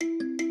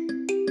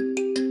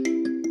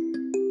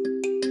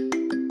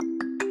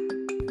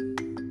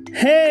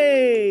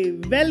Hey,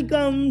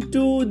 welcome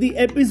to the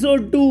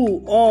episode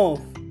 2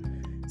 of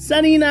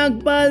Sunny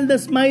Nagpal, the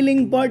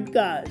Smiling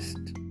Podcast.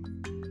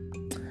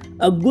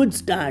 A good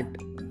start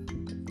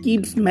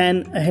keeps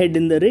man ahead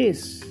in the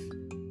race.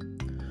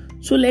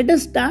 So let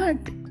us start.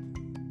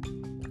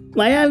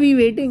 Why are we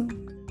waiting?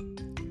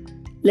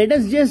 Let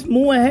us just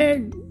move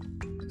ahead,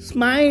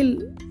 smile,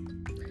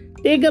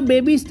 take a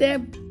baby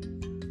step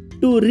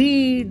to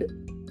read,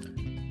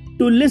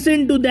 to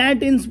listen to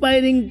that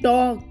inspiring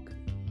talk,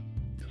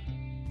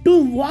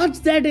 to watch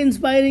that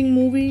inspiring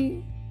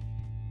movie,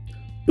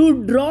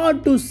 to draw,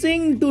 to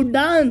sing, to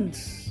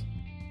dance.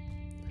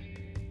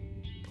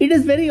 It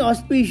is very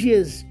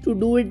auspicious to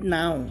do it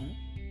now,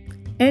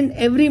 and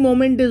every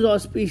moment is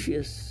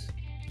auspicious.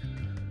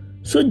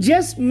 So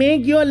just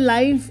make your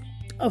life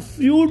a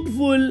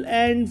fruitful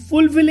and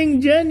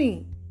fulfilling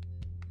journey.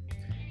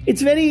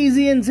 It's very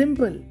easy and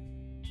simple.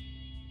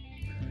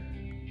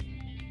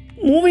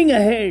 Moving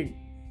ahead.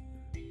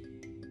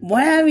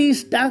 Why are we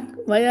stuck?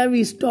 Why are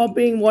we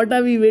stopping? What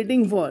are we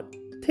waiting for?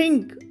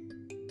 Think.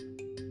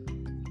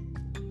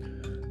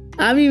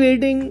 Are we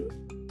waiting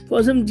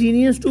for some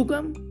genius to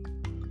come?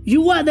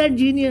 You are that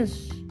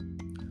genius.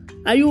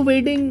 Are you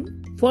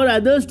waiting for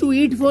others to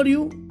eat for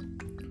you?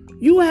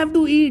 You have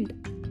to eat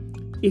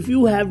if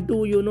you have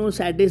to,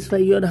 satisfy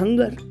your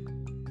hunger.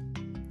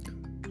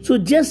 So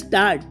just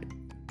start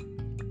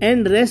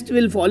and rest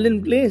will fall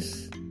in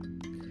place.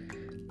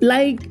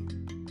 Like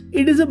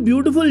it is a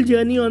beautiful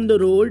journey on the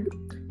road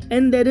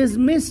and there is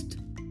mist.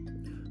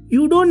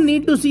 You don't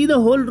need to see the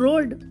whole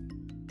road.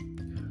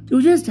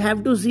 You just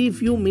have to see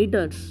few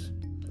meters.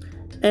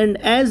 And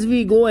as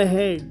we go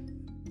ahead,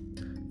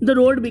 the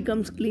road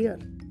becomes clear.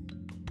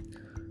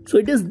 So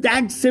it is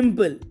that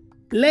simple.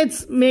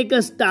 Let's make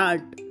a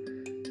start.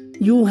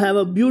 You have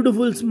a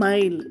beautiful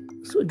smile.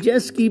 So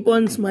just keep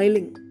on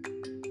smiling.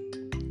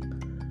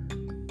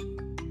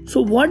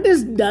 So what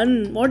is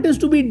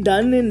to be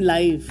done in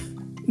life?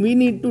 We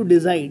need to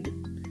decide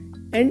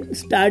and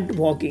start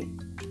walking.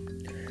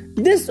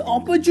 This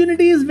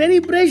opportunity is very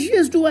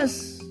precious to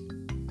us.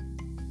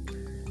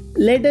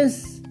 Let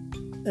us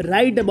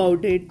write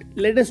about it.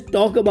 Let us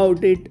talk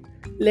about it.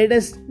 Let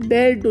us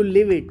dare to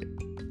live it.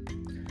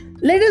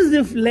 Let us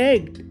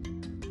reflect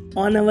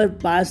on our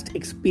past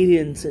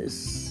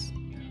experiences,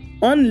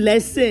 on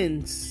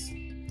lessons.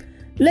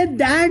 Let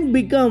that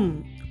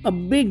become a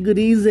big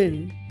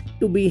reason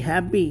to be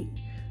happy,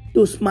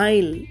 to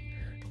smile,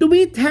 to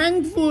be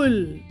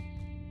thankful.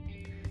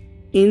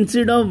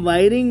 Instead of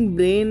wiring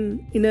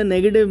brain in a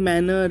negative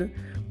manner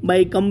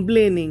by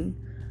complaining,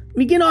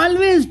 we can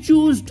always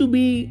choose to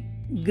be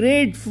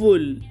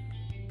grateful,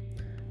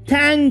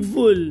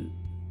 thankful,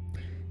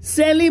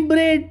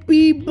 celebrate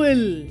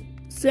people,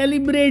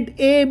 celebrate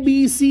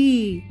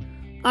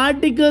ABC,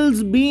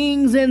 articles,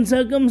 beings and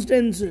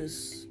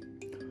circumstances.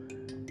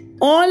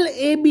 All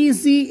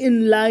ABC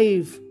in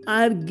life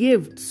are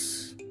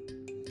gifts.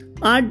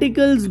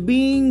 Articles,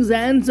 beings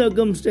and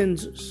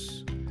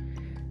circumstances.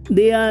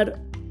 They are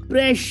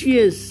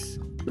precious,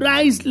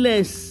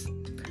 priceless,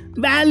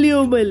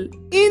 valuable,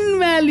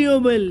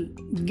 invaluable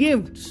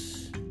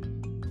gifts.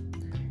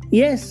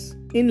 Yes,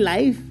 in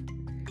life,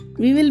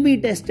 we will be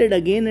tested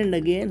again and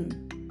again.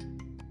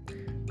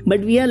 But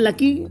we are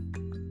lucky.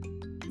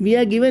 We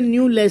are given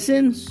new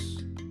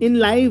lessons in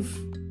life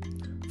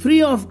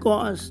free of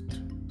cost.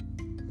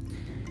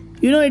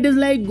 It is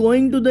like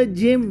going to the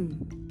gym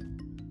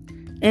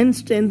and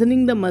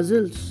strengthening the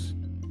muscles.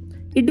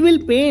 It will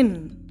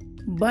pain,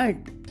 but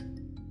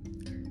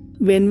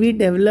when we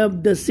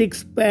develop the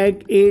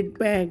 6-pack,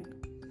 8-pack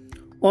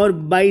or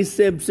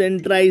biceps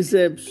and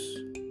triceps,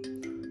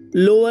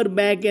 lower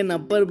back and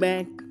upper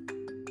back,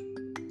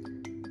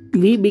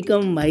 we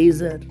become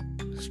wiser,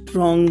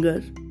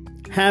 stronger,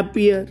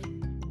 happier.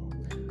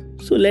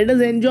 So let us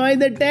enjoy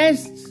the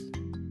tests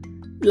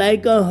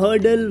like a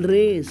hurdle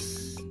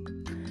race,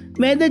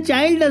 where the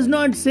child does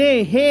not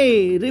say,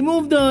 "Hey,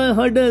 remove the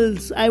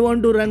hurdles, I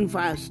want to run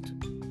fast."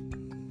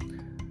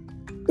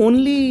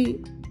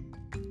 Only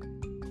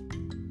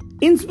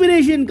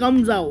inspiration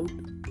comes out.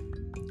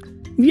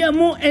 We are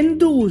more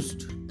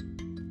enthused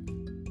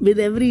with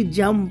every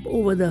jump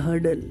over the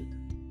hurdle.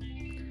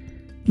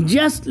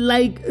 Just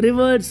like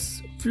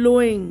rivers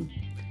flowing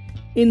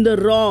in the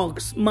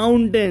rocks,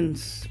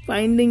 mountains,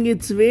 finding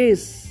its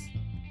ways.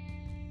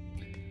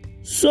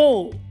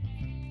 So,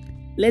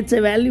 let's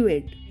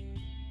evaluate.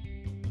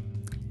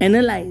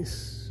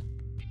 Analyze.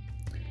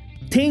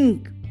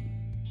 Think.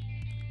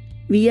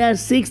 We are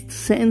sixth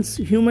sense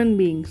human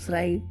beings,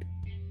 right?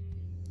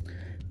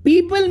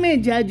 People may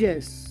judge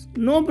us,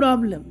 no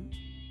problem.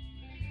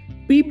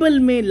 People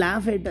may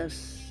laugh at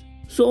us,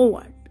 so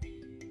what?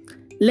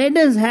 Let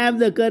us have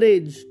the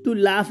courage to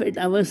laugh at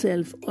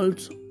ourselves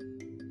also.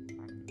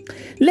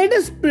 Let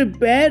us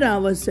prepare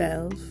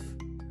ourselves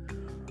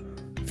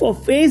for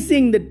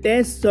facing the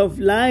tests of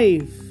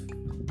life.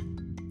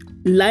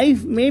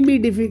 Life may be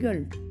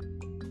difficult.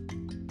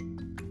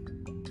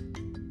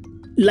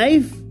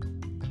 Life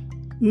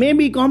may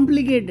be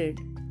complicated.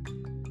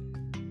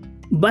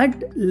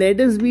 But let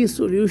us be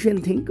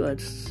solution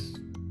thinkers.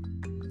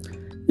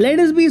 Let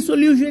us be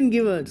solution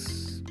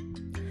givers.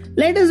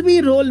 Let us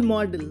be role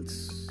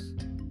models.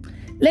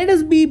 Let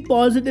us be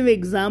positive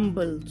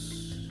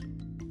examples.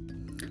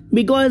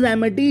 Because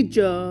I'm a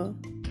teacher,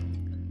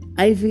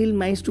 I feel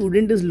my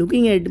student is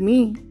looking at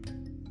me.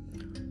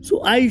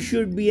 So I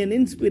should be an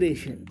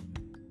inspiration.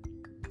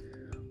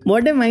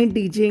 What am I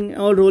teaching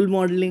or role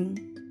modeling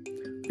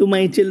to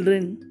my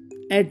children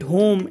at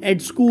home,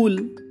 at school?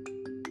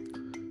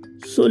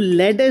 So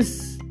let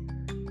us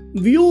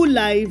view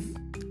life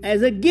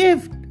as a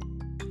gift,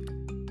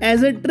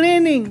 as a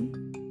training,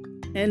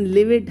 and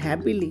live it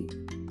happily.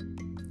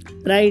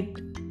 Right?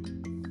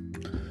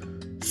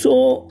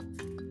 So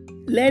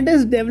let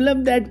us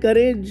develop that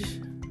courage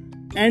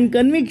and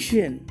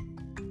conviction.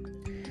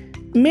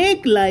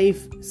 Make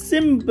life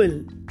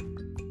simple,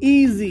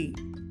 easy,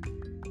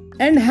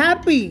 and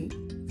happy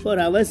for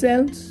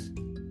ourselves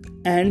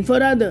and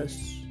for others.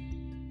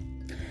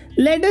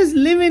 Let us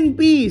live in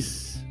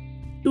peace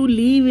to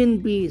live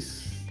in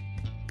peace.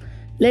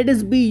 Let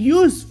us be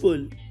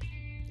useful.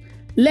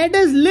 Let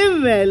us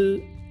live well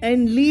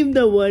and leave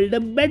the world a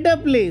better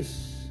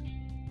place.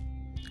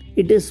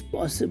 It is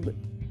possible.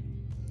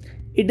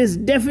 It is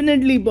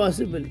definitely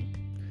possible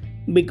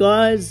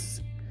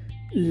because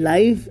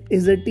life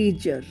is a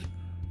teacher.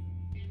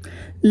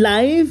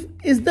 Life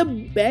is the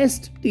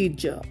best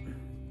teacher.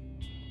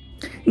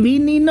 We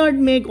need not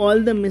make all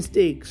the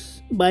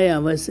mistakes by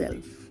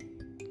ourselves.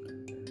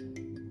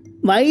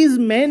 Wise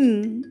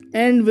men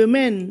and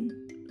women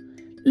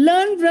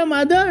learn from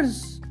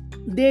others.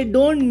 They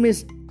don't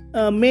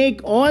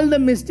make all the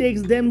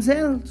mistakes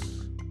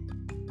themselves.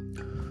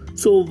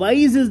 So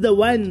wise is the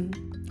one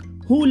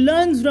who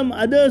learns from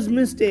others'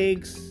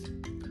 mistakes.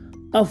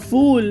 A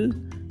fool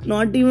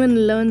not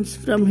even learns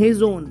from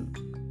his own.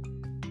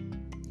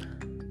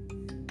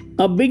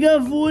 A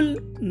bigger fool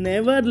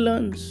never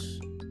learns.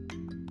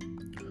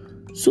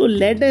 So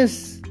let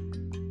us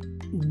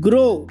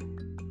grow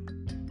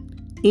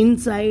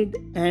inside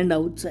and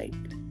outside.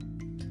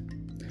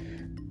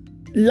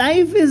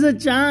 Life is a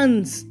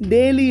chance,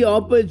 daily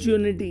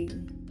opportunity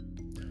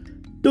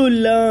to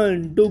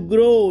learn, to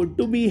grow,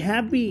 to be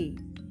happy,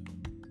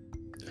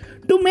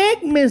 to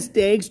make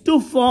mistakes,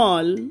 to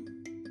fall,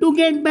 to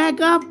get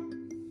back up.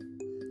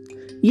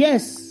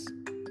 Yes,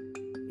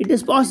 it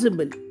is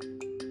possible.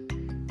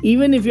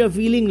 Even if you're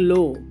feeling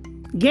low,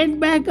 get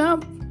back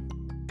up.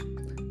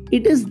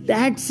 It is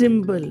that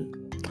simple.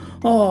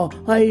 Oh,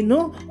 I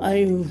know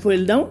I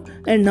fell down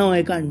and now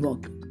I can't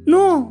walk.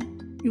 No,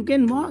 you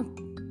can walk.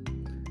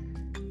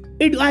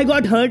 I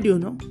got hurt,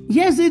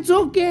 Yes, it's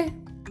okay.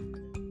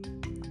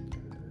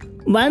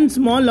 One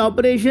small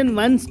operation,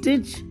 one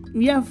stitch,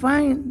 we are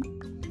fine.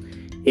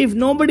 If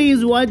nobody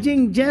is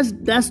watching,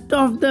 just dust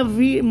off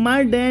the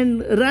mud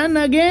and run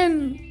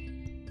again.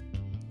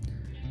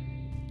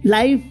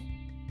 Life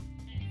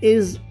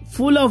is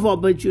full of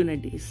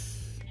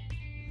opportunities.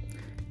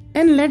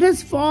 And let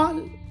us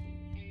fall.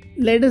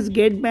 Let us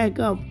get back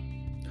up.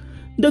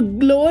 The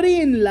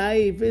glory in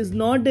life is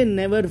not in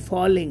never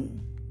falling,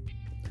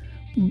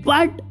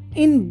 but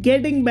in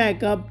getting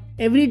back up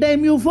every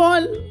time you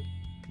fall.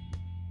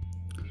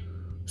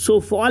 So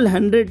fall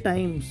 100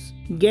 times,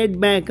 get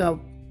back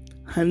up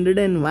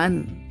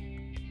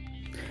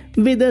 101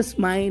 with a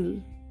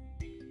smile.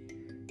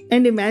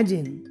 And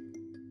imagine,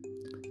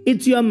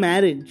 it's your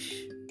marriage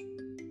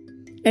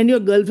and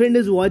your girlfriend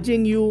is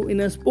watching you in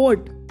a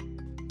sport.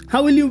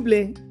 How will you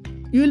play?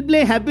 You will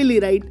play happily,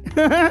 right?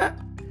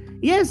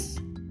 Yes,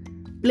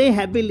 play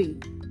happily.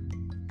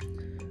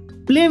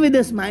 Play with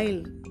a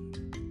smile.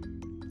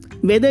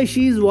 Whether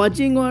she is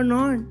watching or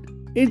not,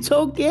 it's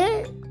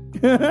okay.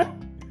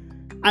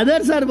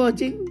 Others are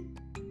watching.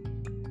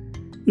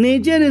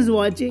 Nature is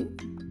watching.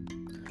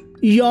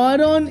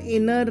 Your own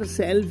inner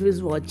self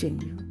is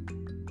watching you.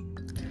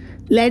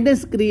 Let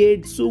us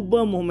create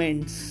super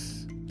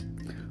moments,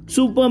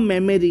 super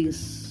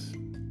memories.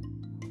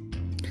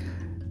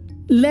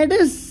 Let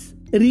us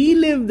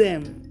relive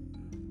them,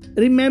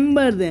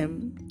 remember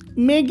them,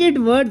 make it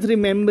worth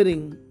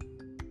remembering.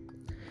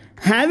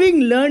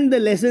 Having learned the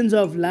lessons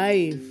of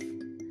life,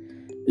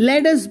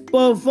 let us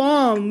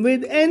perform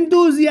with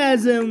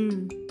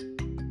enthusiasm,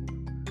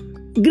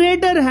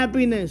 greater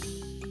happiness,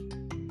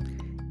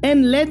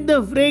 and let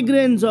the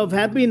fragrance of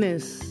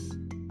happiness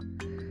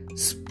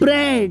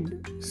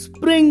spread,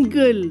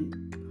 sprinkle,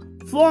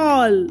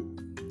 fall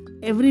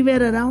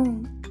everywhere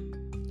around.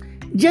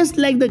 Just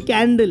like the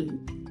candle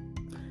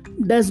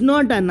does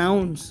not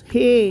announce,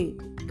 hey,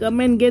 come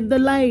and get the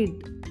light.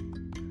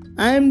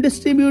 I am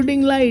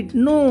distributing light.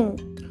 No,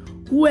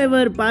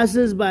 whoever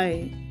passes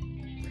by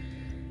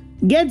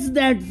gets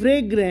that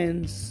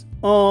fragrance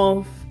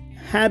of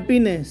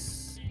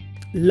happiness,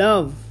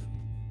 love,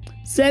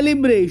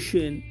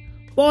 celebration,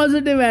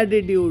 positive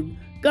attitude,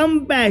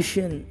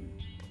 compassion,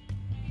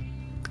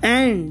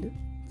 and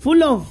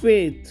full of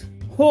faith,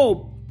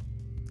 hope,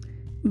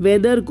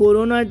 whether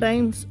corona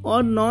times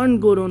or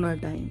non-corona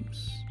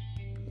times.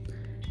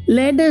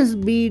 Let us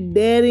be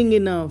daring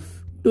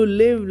enough to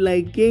live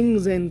like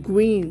kings and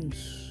queens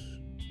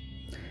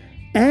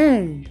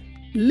and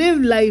live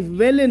life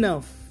well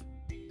enough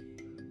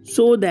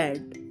so that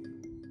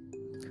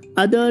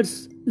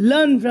others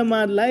learn from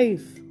our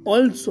life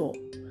also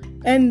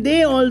and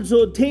they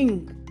also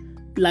think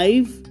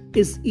life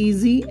is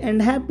easy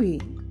and happy.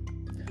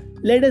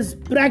 Let us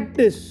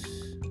practice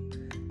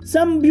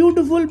some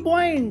beautiful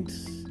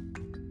points.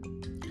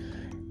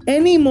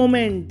 Any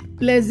moment,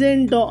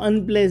 pleasant or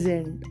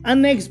unpleasant,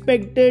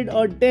 unexpected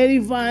or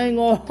terrifying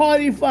or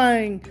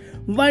horrifying,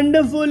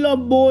 wonderful or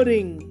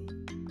boring,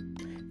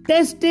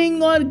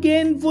 testing or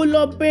gainful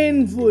or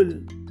painful,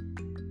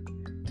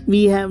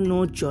 we have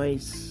no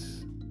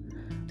choice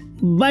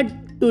but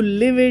to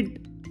live it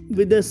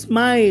with a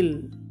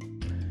smile.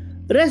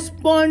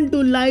 Respond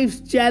to life's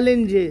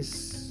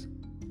challenges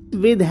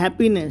with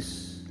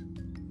happiness.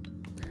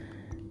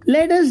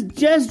 Let us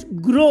just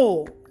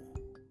grow.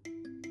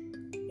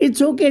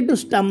 It's okay to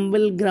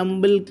stumble,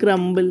 grumble,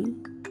 crumble,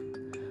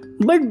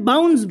 but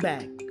bounce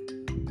back.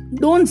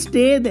 Don't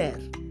stay there.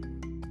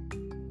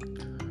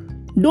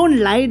 Don't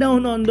lie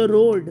down on the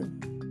road.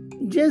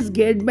 Just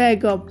get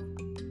back up.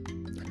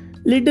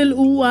 Little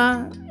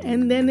ooh-ah,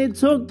 and then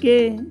it's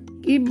okay.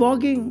 Keep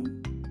walking.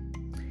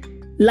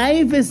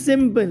 Life is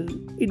simple.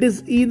 It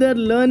is either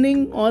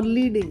learning or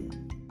leading,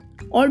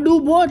 or do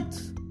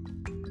both.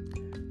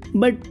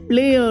 But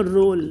play your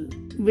role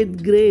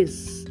with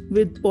grace,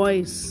 with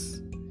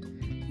poise,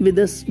 with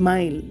a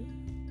smile.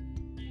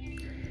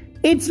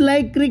 It's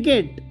like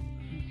cricket.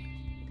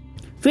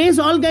 Face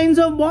all kinds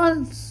of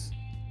balls.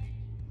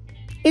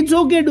 It's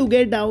okay to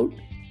get out.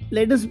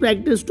 Let us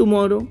practice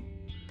tomorrow.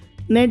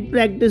 Net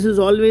practice is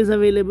always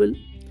available.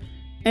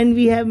 And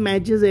we have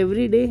matches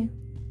every day.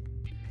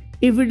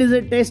 If it is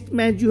a test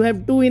match, you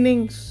have 2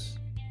 innings,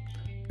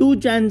 2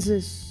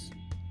 chances.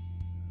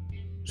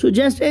 So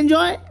just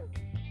enjoy.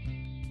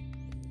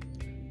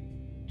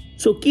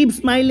 So keep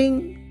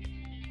smiling.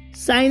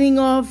 Signing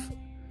off.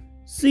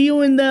 See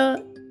you in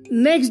the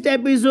next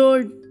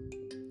episode.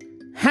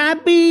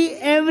 Happy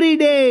every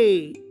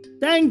day.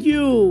 Thank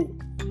you.